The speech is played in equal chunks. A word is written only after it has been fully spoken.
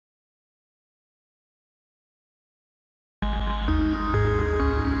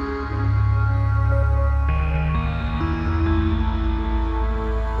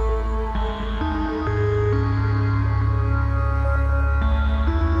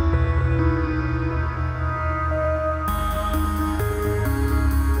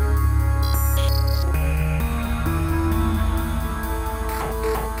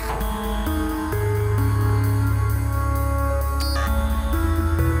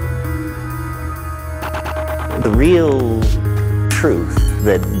The real truth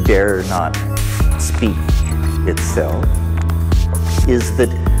that dare not speak itself is that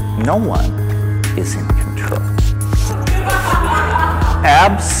no one is in control.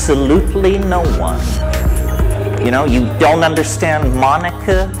 Absolutely no one. You know, you don't understand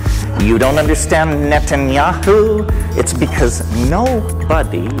Monica, you don't understand Netanyahu. It's because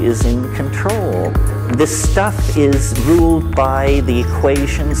nobody is in control. This stuff is ruled by the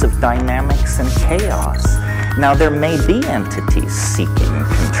equations of dynamics and chaos. Now, there may be entities seeking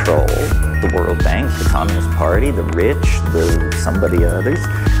control, the World Bank, the Communist Party, the rich, somebody others,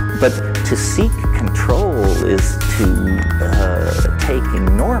 but to seek control is to take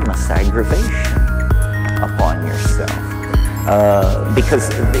enormous aggravation upon yourself. Because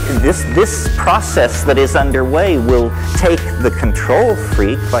this process that is underway will take the control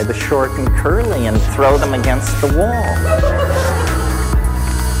freak by the short and curly and throw them against the wall.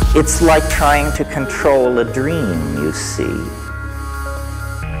 It's like trying to control a dream, you see.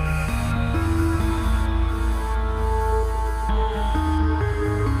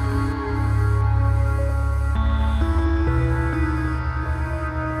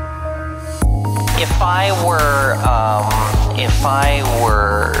 If I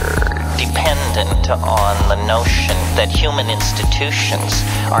were dependent on the notion that human institutions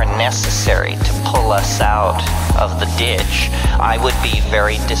are necessary to pull us out of the ditch, I would be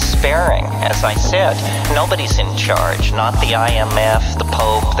very despairing. As I said, nobody's in charge, not the IMF, the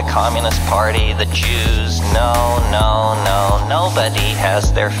Pope, the Communist Party, the Jews. No, nobody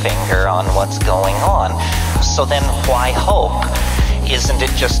has their finger on what's going on. So then why hope? Isn't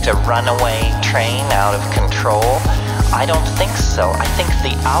it just a runaway train out of control? I don't think so. I think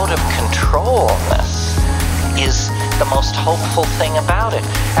the out of controlness is the most hopeful thing about it.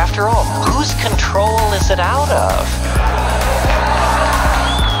 After all, whose control is it out of?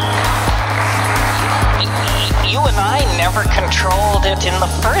 You and I never controlled it in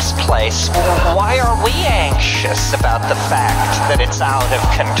the first place. Why are we anxious about the fact that it's out of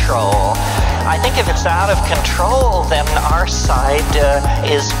control? I think if it's out of control, then our side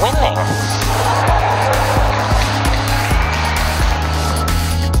is winning.